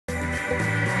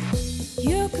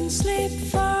sleep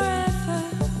forever,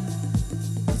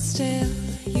 but still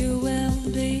you will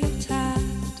be tired.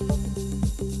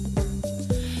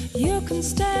 You can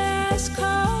stay as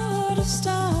cold as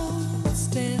stone, but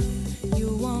still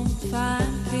you won't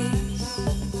find peace.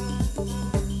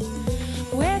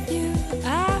 With you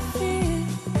I feel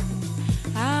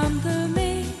I'm the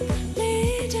me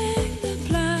leading the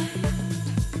blind.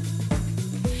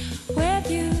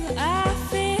 With you I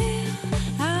feel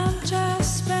I'm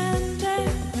just spending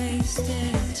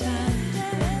wasted time.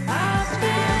 I've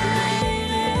been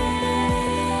waiting,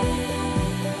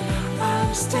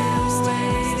 I'm still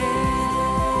waiting.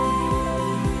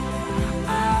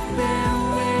 I've been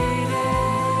waiting,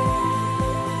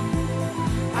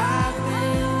 I've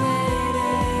been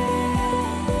waiting,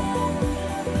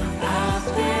 I've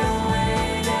been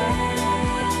waiting,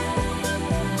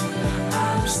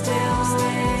 I'm still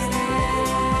waiting.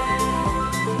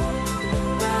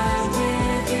 But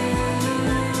with you,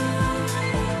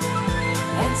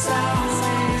 it's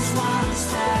always one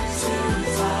step too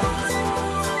far.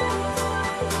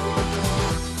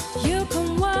 You can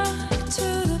walk to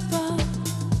the bone,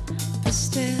 but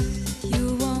still you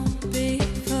won't be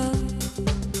full.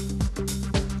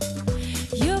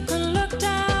 You can look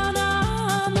down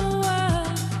on the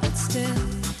world, but still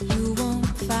you won't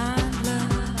find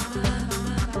love.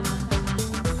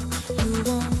 You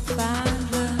won't find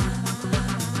love.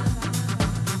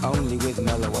 Only with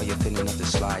mellow are you thin enough to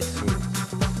slide through.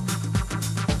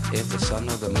 If the sun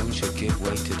or the moon should give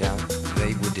way to doubt,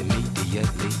 they would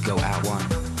immediately go out one.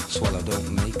 Swallow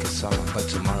don't make a summer, but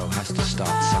tomorrow has to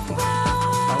start somewhere.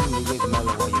 Only with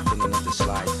mellow are you thin enough to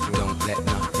slide through. Don't let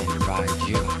nothing ride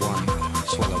you one.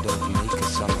 Swallow don't make a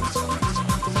summer.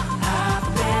 I've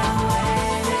been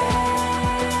waiting,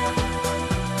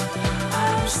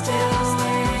 I'm still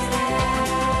waiting.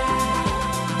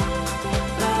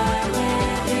 But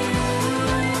with you,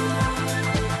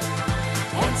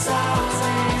 it's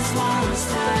always one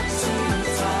step too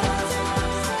far.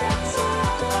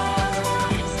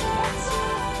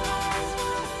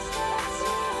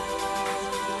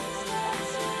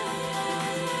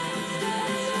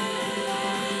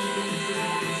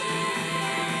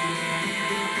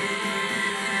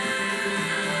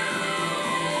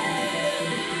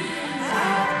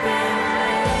 I've been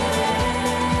waiting,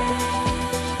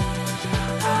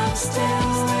 I'm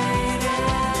still waiting.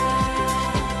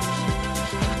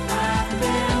 I've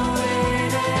been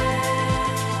waiting,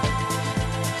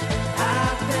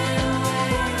 I've been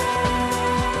waiting,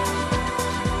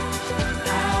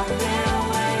 I've been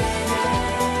waiting,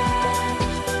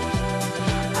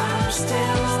 I'm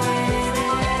still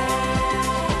waiting.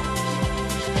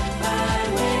 But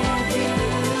with you,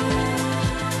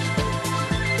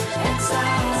 it's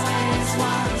always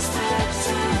one step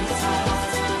too far.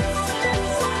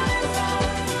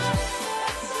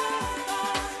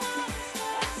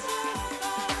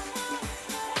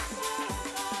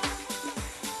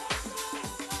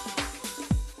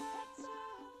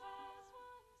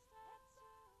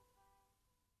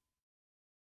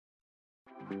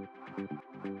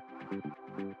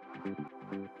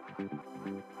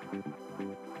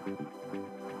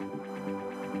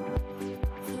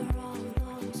 For all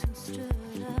those who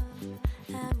stood up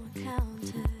and were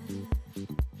counted,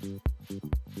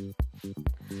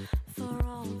 for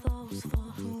all those for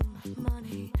whom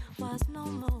money was no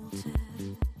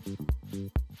motive,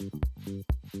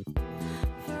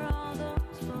 for all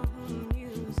those for whom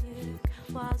music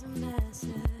was a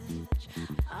message,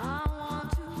 I want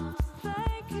to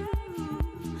thank you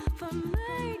for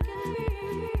making me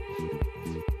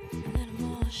a little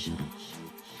more sure,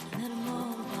 a little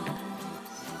more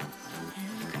wise,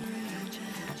 and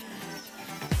courageous,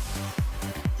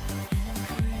 and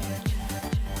courageous,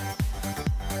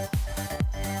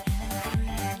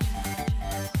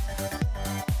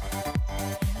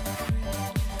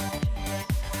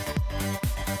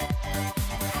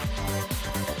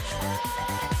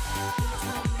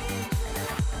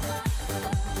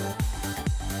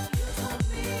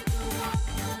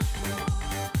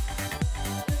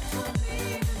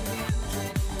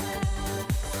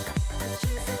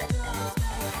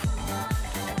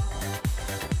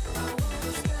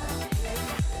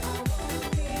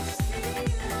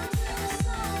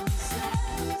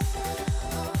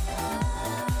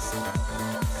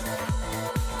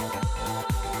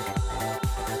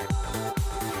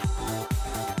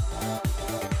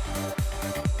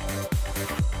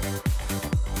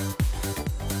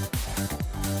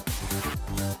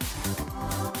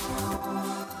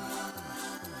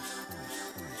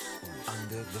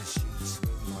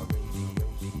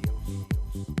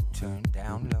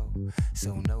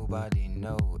 So nobody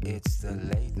know it's the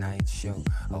late night show,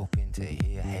 hoping to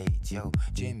hear hey Joe.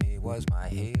 Jimmy was my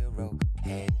hero,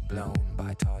 head blown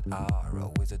by Todd R, a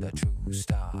wizard, a true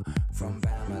star. From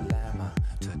Bama Lama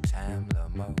to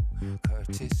Tamlamo,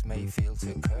 Curtis Mayfield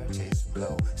to Curtis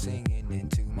Blow, singing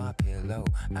into my pillow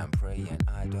and praying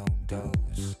I don't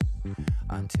doze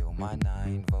until my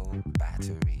 9-volt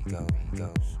battery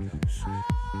goes.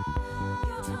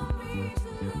 You told me to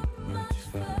look much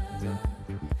further.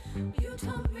 You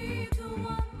told me to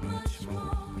want much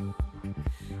more.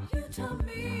 You told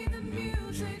me the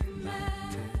music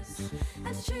matters,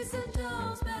 and to chase the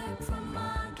dolls back from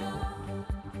my door.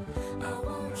 I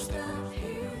won't stop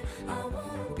here, I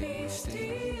won't be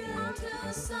still until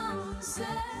the sun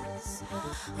sets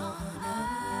on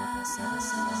us.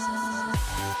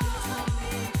 You told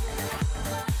me to look much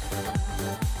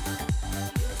further.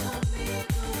 You told me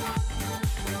to want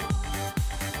much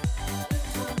more.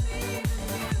 You told me the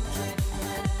music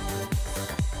matters,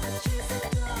 and to chase the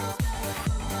dolls back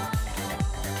from my door.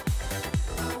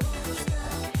 I won't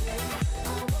stop here, I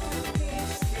won't be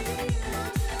still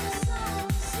until the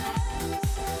sun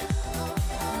sets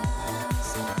on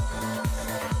us.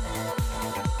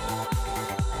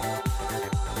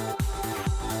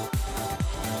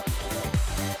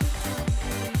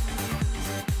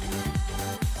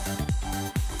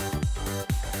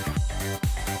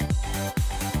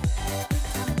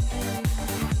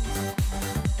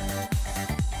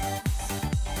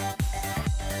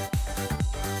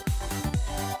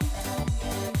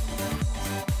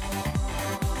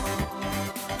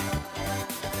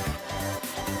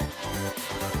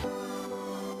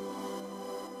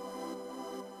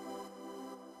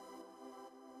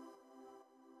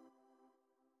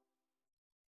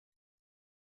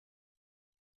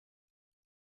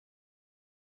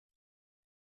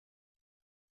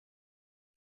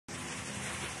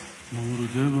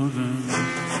 مرده بودم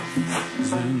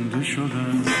زنده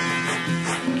شدم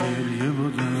گریه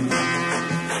بودم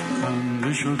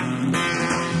خنده شدم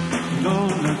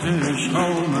دولت عشق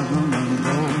آمد و من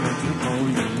دولت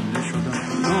پاینده شدم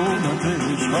دولت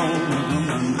عشق آمد و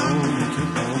من دولت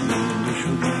پاینده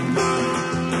شدم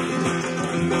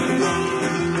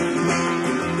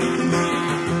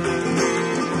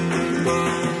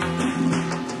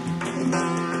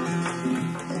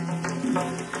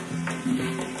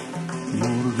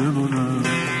مرده بودم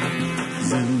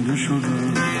زنده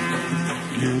شدم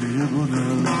گریه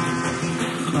بودم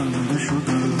خنده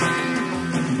شدم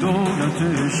دولت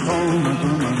عشق آمد و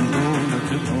من دولت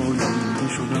پاینده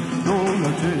شدم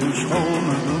دولت عشق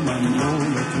آمد و من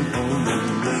دولت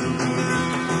پاینده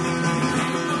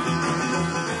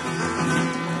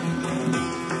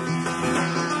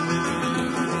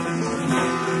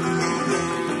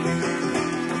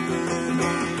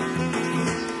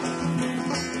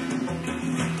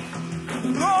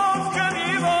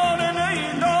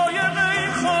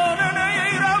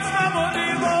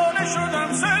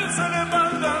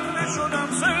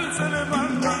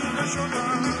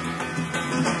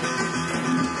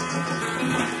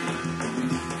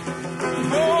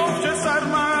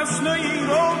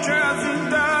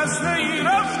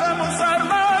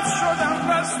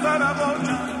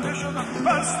شدم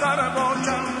بستر با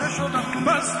کنده شدم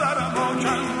بستر با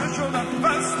کنده شدم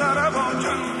بستر با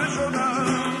کنده شدم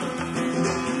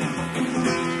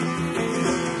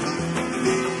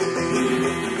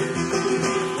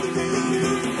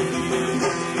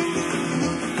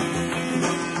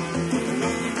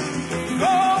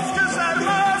گفت که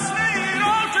سرمست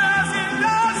نیرو که از این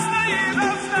دست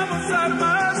نیرفتم و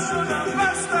سرمست شدم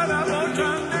بستر با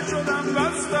کنده شدم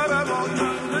بستر با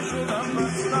کنده شدم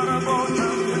بستر با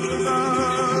کنده شدم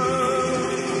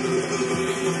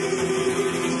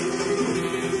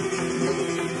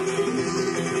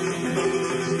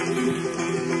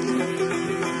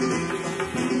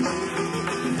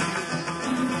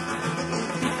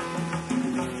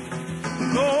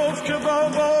که با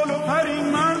بال و پری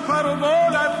من پر و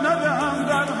بالت ندهم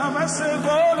در همس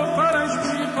بال و پرش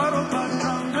بی پر و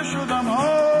پرکنده شدم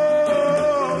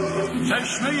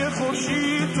چشمه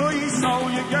خورشید توی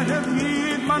سایه گه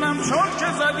بید منم چون که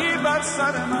زدی بر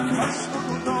سر من پست و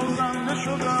گدازنده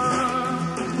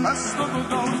شدم پست و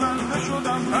گدازنده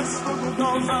شدم پست و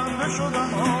گدازنده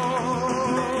شدم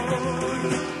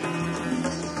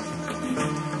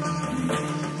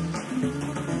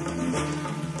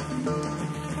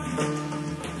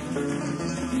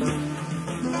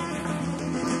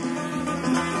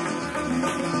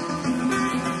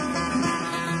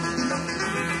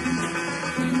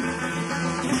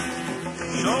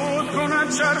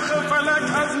چرخ فلک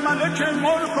از ملک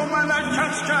ملک و ملک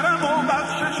از کرم و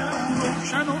بخشش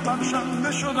روشن و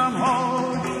بخشنده شدم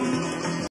های